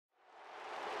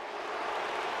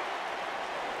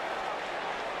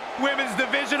women's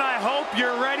division. I hope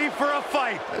you're ready for a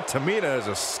fight. Tamina is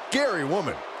a scary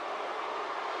woman.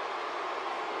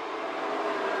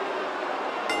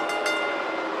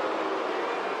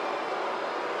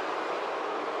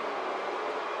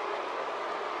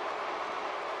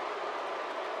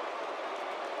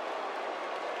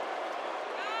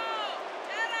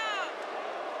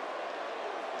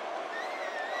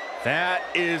 That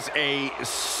is a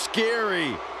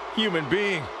scary human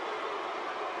being.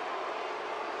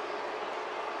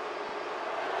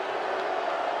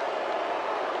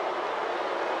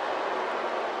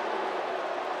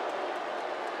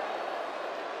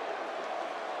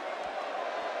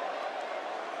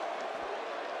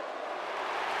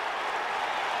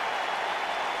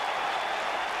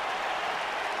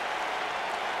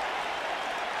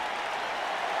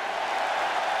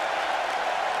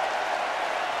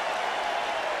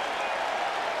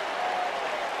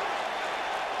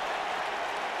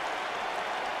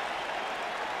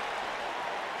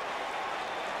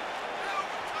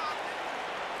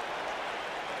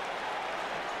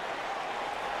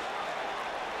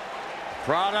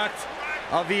 Product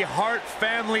of the Hart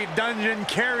family dungeon,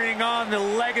 carrying on the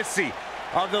legacy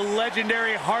of the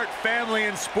legendary Hart family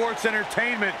in sports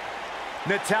entertainment.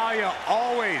 Natalya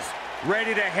always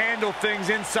ready to handle things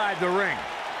inside the ring.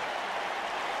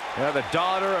 Yeah, the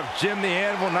daughter of Jim the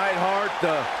Anvil Neidhart,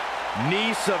 the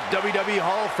niece of WWE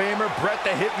Hall of Famer Bret the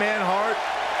Hitman Hart.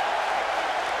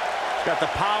 She's got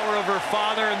the power of her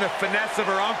father and the finesse of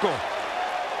her uncle.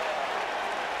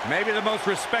 Maybe the most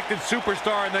respected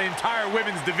superstar in the entire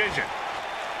women's division.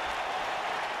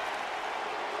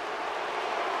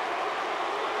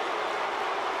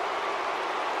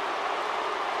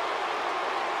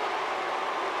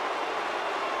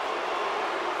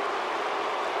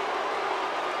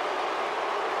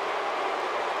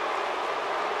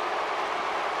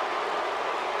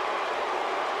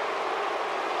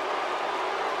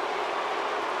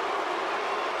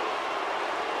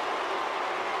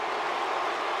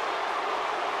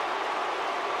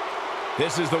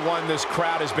 This is the one this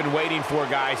crowd has been waiting for,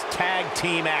 guys. Tag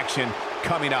team action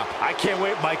coming up. I can't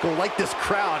wait, Michael. Like this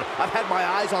crowd, I've had my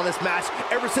eyes on this match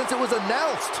ever since it was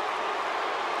announced.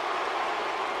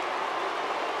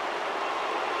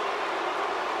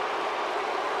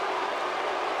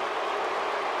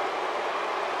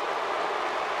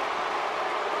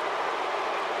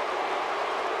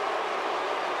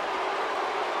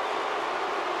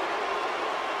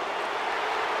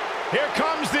 Here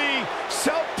comes the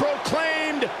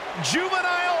self-proclaimed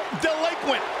juvenile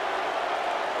delinquent.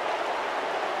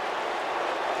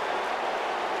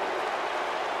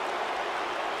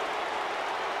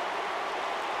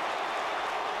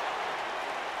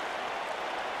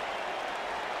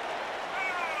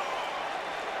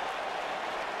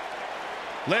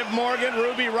 Liv Morgan,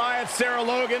 Ruby Riott, Sarah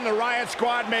Logan. The Riott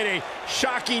Squad made a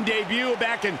shocking debut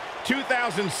back in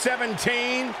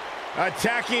 2017.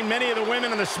 Attacking many of the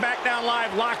women in the SmackDown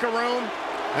Live locker room,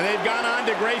 and they've gone on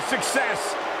to great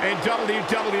success in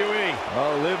WWE.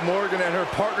 Oh, Liv Morgan and her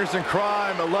partners in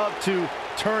crime love to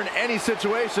turn any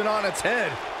situation on its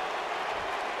head.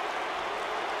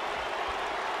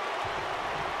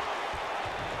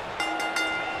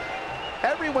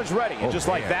 Everyone's ready, and just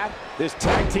like that, this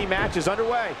tag team match is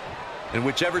underway. And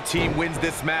whichever team wins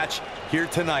this match here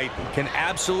tonight can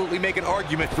absolutely make an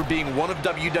argument for being one of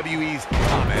WWE's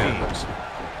top teams.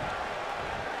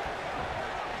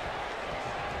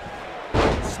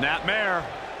 Snapmare.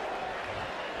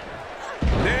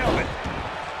 Nailed it.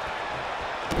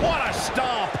 What a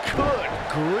stomp. Good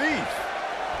grief.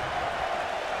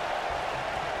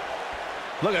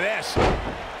 Look at this.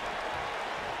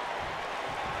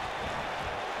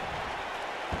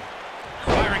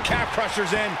 Byron calf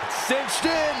crushers in. Cinched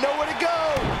in, nowhere to go.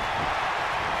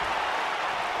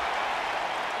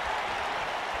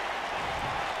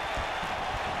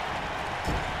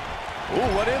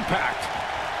 Ooh, what impact.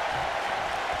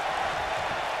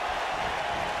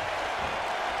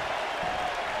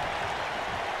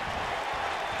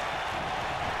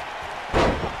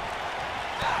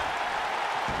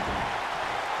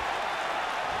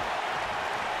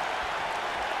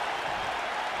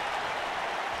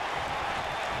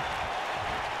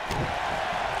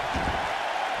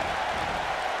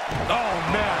 Oh,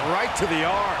 man, right to the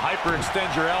arm.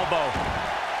 Hyperextend your elbow.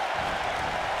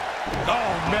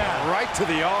 Oh, man, right to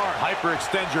the arm.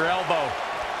 Hyperextend your elbow.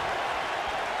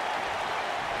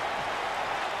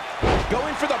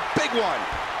 Going for the big one.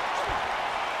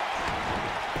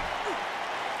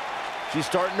 She's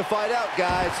starting to fight out,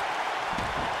 guys.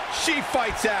 She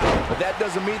fights out. But that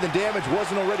doesn't mean the damage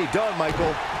wasn't already done,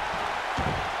 Michael.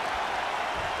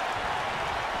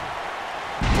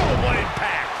 Oh, what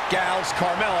impact. gals,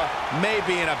 Carmella may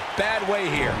be in a bad way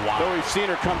here. Wow. Though we've seen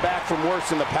her come back from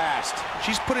worse in the past.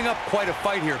 She's putting up quite a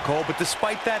fight here, Cole, but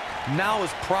despite that, now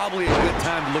is probably a good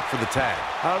time to look for the tag.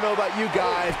 I don't know about you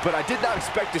guys, but I did not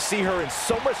expect to see her in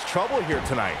so much trouble here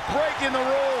tonight. Breaking the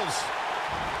rules.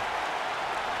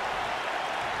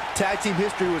 Tag team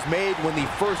history was made when the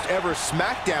first ever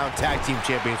SmackDown Tag Team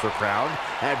Champions were crowned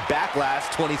at Backlash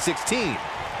 2016.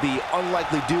 The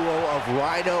unlikely duo of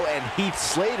Rhino and Heath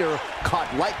Slater caught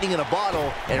lightning in a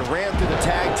bottle and ran through the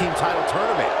tag team title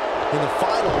tournament. In the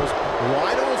finals,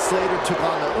 Rhino and Slater took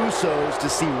on the Usos to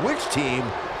see which team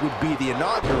would be the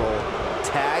inaugural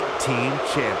Tag Team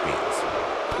Champions.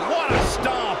 What a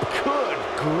stomp! Good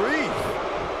grief!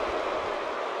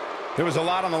 There was a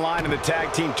lot on the line in the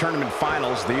tag team tournament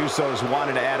finals. The Usos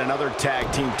wanted to add another tag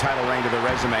team title reign to their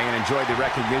resume and enjoyed the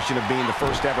recognition of being the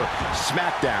first ever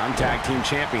SmackDown Tag Team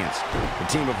Champions.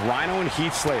 The team of Rhino and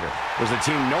Heath Slater was the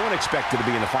team no one expected to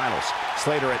be in the finals.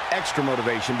 Slater had extra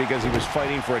motivation because he was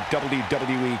fighting for a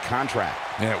WWE contract.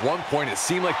 And at one point, it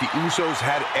seemed like the Usos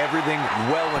had everything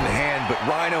well in hand, but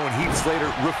Rhino and Heath Slater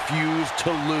refused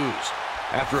to lose.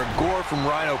 After a gore from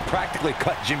Rhino practically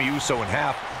cut Jimmy Uso in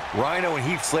half, Rhino and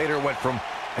Heath Slater went from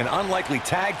an unlikely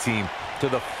tag team to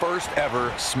the first ever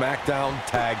SmackDown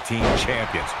Tag Team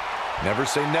Champions. Never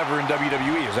say never in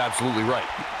WWE is absolutely right.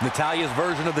 Natalya's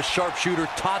version of the sharpshooter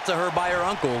taught to her by her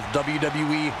uncle,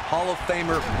 WWE Hall of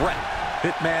Famer Bret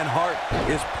Hitman Hart,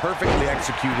 is perfectly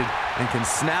executed and can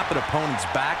snap an opponent's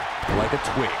back like a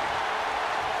twig.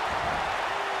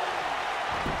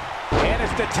 And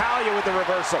it's Natalya with the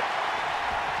reversal.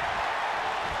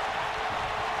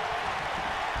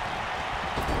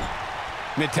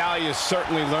 Natalya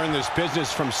certainly learned this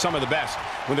business from some of the best.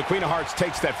 When the Queen of Hearts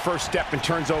takes that first step and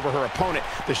turns over her opponent,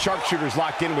 the sharpshooter's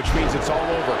locked in, which means it's all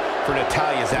over for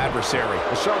Natalya's adversary.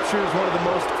 The sharpshooter is one of the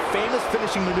most famous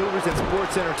finishing maneuvers in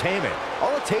sports entertainment.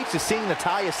 All it takes is seeing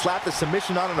Natalya slap the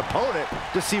submission on an opponent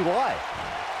to see why.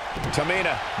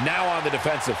 Tamina now on the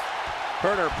defensive.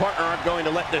 Her and her partner aren't going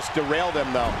to let this derail them,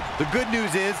 though. The good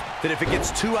news is that if it gets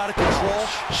too out of control,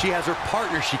 she has her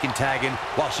partner she can tag in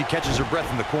while she catches her breath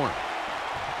in the corner.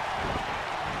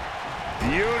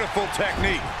 Beautiful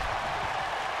technique.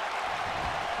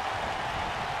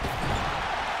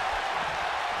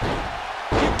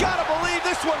 You gotta believe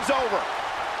this one's over.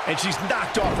 And she's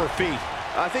knocked off her feet.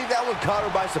 I think that one caught her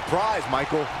by surprise,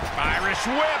 Michael. Irish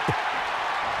whip.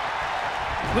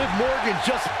 Liv Morgan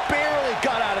just barely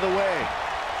got out of the way.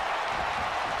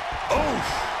 Oof.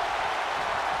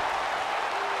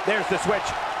 There's the switch.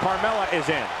 Carmella is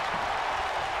in.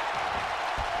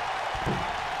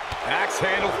 Axe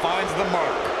handle finds the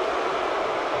mark.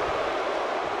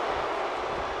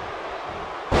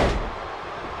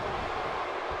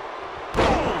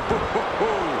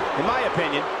 In my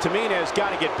opinion, Tamina has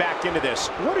got to get back into this.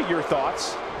 What are your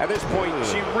thoughts? At this point,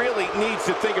 she really needs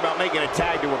to think about making a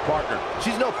tag to her partner.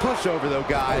 She's no pushover, though,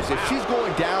 guys. If she's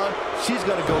going down, she's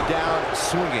going to go down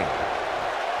swinging.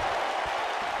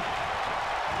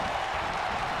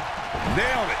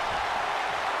 Nailed it.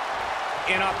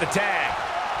 In off the tag.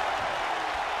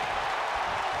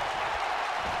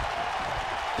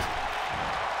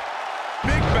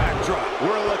 Big backdrop.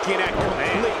 We're looking at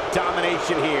complete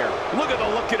domination here. Look at the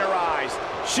look in her eyes.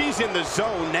 She's in the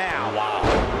zone now. Wow.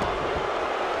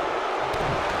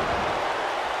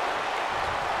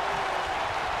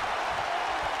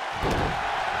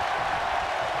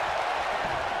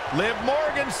 Liv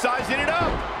Morgan sizing it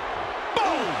up.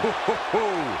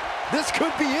 Boom! This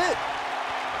could be it.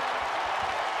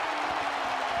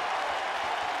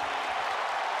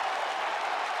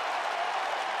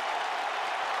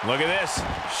 Look at this.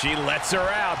 She lets her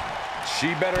out.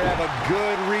 She better have a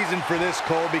good reason for this,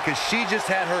 Cole, because she just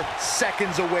had her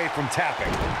seconds away from tapping,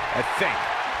 I think.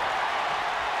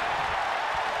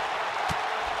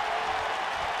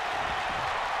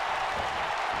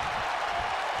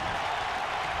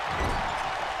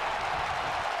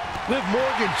 Liv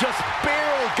Morgan just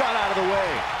barely got out of the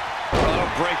way.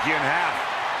 That'll break you in half.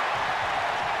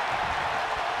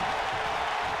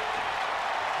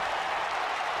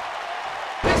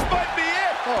 This might be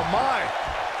it. Oh, my.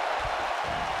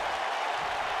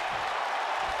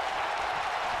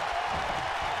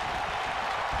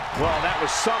 Well, that was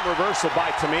some reversal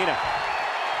by Tamina.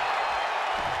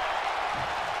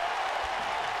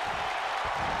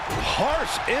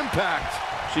 Harsh impact.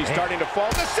 She's starting to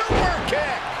fall. The super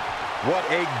kick. What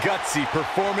a gutsy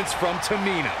performance from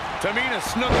Tamina. Tamina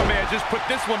Snooker Man just put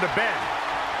this one to bed.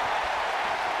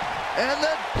 And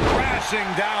then Crashing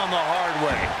down the hard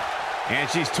way. And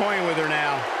she's toying with her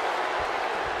now.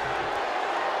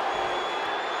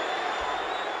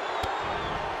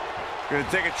 Gonna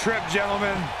take a trip,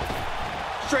 gentlemen.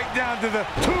 Straight down to the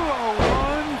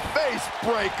 201. Face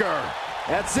breaker.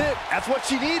 That's it. That's what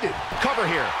she needed. Cover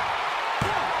here.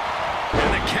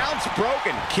 And the count's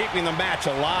broken, keeping the match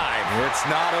alive. It's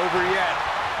not over yet.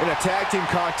 In a tag team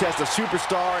contest, a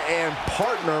superstar and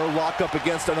partner lock up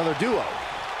against another duo.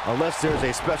 Unless there's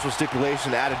a special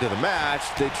stipulation added to the match,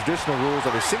 the traditional rules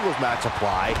of a singles match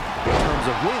apply in terms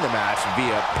of winning the match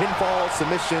via pinfall,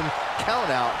 submission,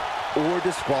 countout, or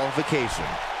disqualification.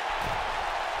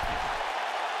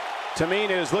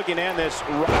 Tamina is looking at this.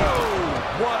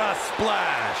 Oh, what a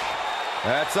splash.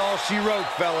 That's all she wrote,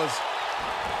 fellas.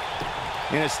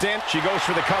 In a stint, she goes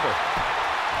for the cover.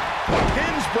 The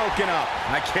pin's broken up.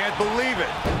 I can't believe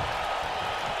it.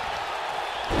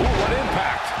 Ooh, what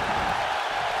impact.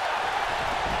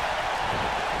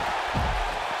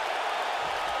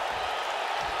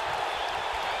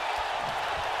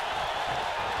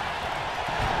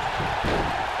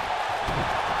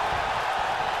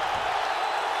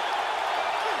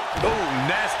 Oh,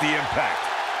 nasty impact.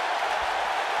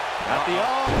 At the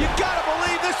arm. You gotta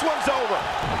believe this one's over.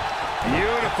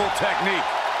 Beautiful technique.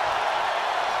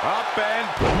 Up and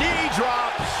Knee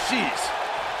drop. Jeez.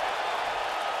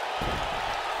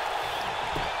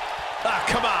 Ah,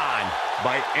 come on.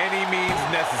 by any means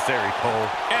necessary, Cole.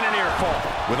 And an ear fall.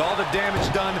 With all the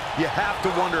damage done, you have to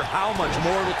wonder how much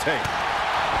more it'll take.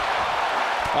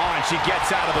 Oh, and she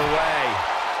gets out of the way.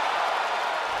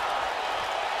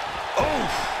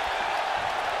 Oof.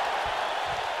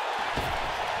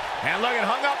 And look, it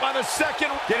hung up on the second.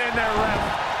 Get in there,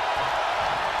 ref.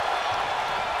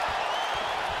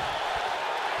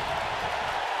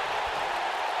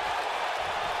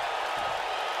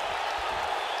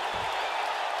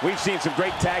 We've seen some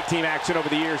great tag team action over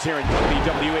the years here in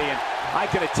WWE, and I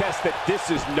can attest that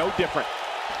this is no different.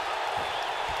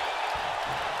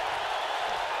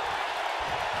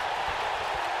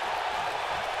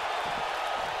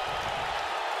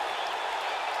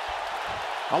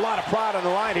 A lot of pride on the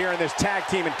line here in this tag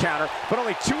team encounter, but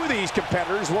only two of these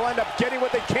competitors will end up getting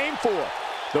what they came for,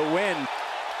 the win.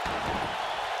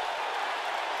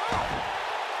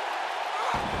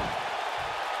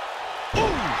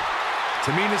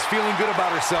 Tamina's feeling good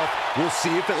about herself. We'll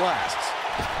see if it lasts.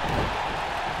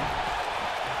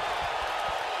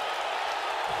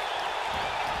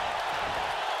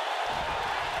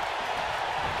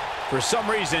 For some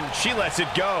reason, she lets it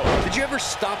go. Did you ever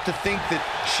stop to think that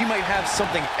she might have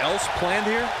something else planned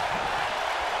here?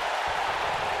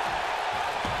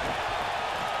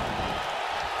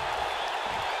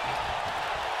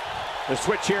 The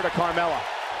switch here to Carmella.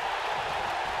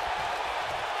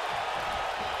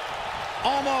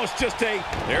 Almost just a,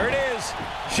 there it is.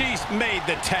 She's made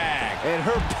the tag. And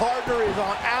her partner is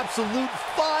on absolute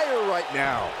fire right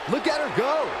now. Look at her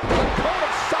go. The code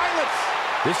of silence.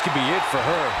 This could be it for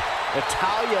her.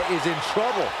 Natalya is in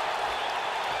trouble.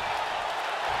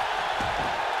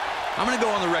 I'm going to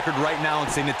go on the record right now and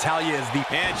say Natalya is the...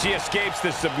 And she escapes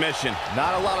the submission.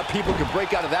 Not a lot of people can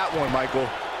break out of that one, Michael.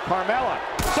 Carmella.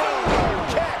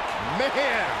 Kick.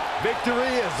 Man,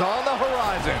 victory is on the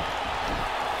horizon.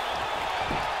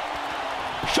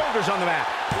 Shoulders on the mat.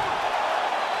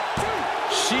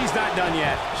 She's not done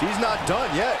yet. She's not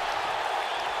done yet.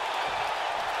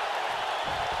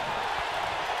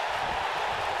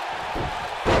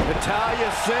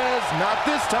 Natalya says, not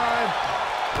this time.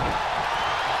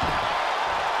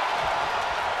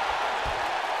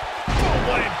 Oh,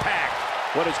 what impact.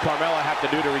 What does Carmella have to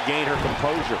do to regain her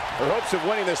composure? Her hopes of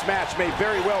winning this match may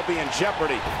very well be in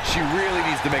jeopardy. She really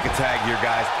needs to make a tag here,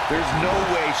 guys. There's no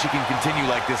way she can continue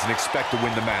like this and expect to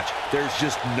win the match. There's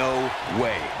just no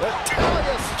way.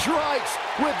 Natalya strikes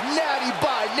with natty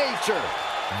by nature.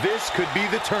 This could be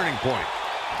the turning point.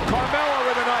 Carmella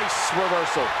with a nice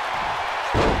reversal.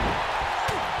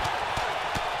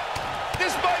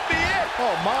 This might be it.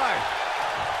 Oh, my.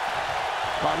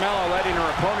 Carmella letting her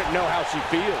opponent know how she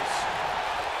feels.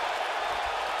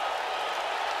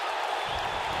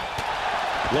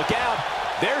 Look out.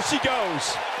 There she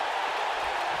goes.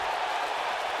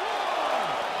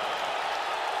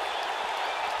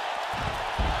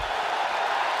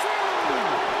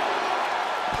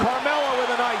 Carmella with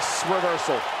a nice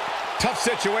reversal. Tough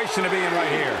situation to be in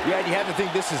right here. Yeah, and you have to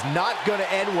think this is not going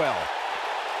to end well.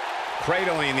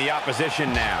 Cradling the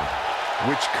opposition now.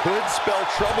 Which could spell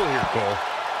trouble here, Cole.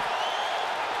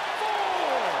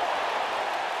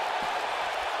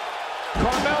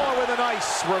 Carmella with a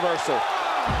nice reversal.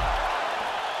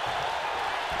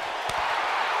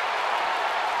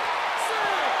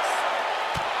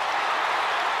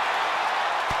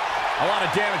 A lot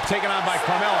of damage taken on by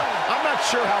Carmella. I'm not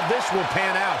sure how this will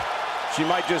pan out. She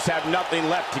might just have nothing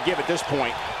left to give at this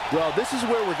point. Well, this is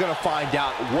where we're going to find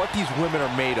out what these women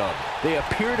are made of. They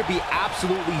appear to be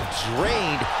absolutely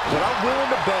drained, but I'm willing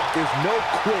to bet there's no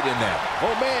quit in them.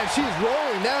 Oh, man, she's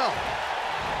rolling now.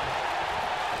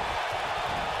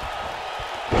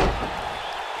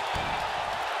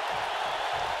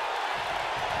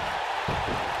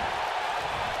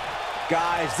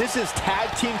 Guys, this is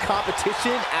tag team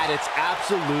competition at its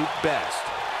absolute best.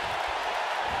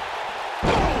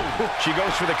 She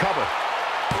goes for the cover.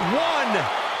 1,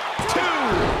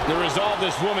 2. The resolve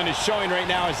this woman is showing right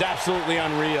now is absolutely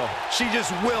unreal. She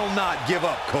just will not give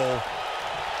up, Cole.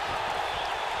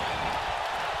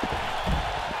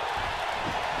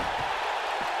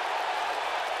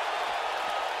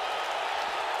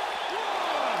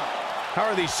 How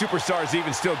are these superstars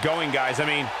even still going, guys? I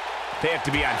mean, they have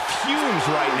to be on fumes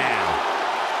right now.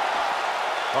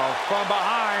 Oh, from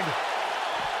behind.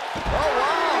 Oh,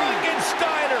 wow.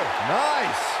 Steiner.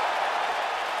 Nice.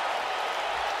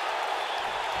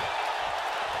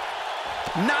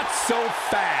 Not so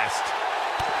fast.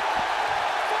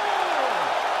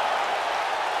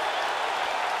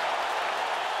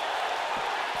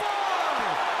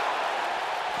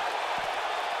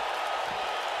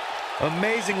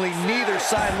 Amazingly, neither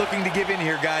side looking to give in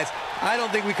here, guys. I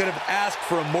don't think we could have asked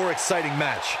for a more exciting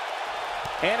match.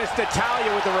 And it's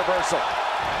Natalya with the reversal.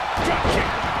 Drop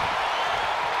kick.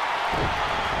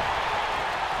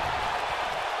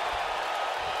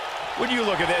 When you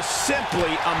look at this, simply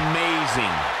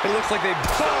amazing. It looks like they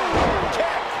boom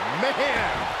kick. Man,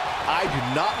 I do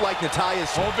not like Natalya's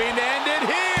hoping to end it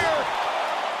here.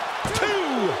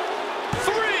 2,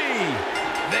 3.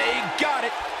 They got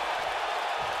it.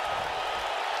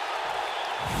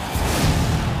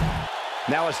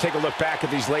 Now let's take a look back at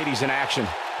these ladies in action.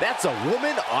 That's a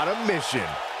woman on a mission.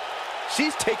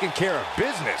 She's taking care of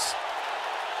business.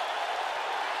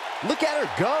 Look at her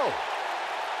go.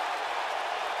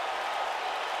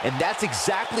 And that's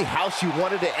exactly how she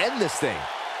wanted to end this thing.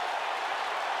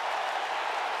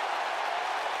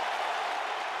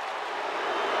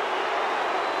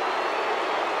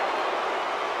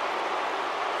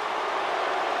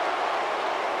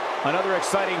 Another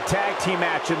exciting tag team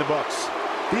match in the books.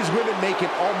 These women make an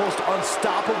almost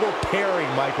unstoppable pairing,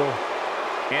 Michael.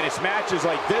 And it's matches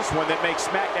like this one that make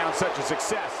SmackDown such a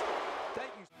success.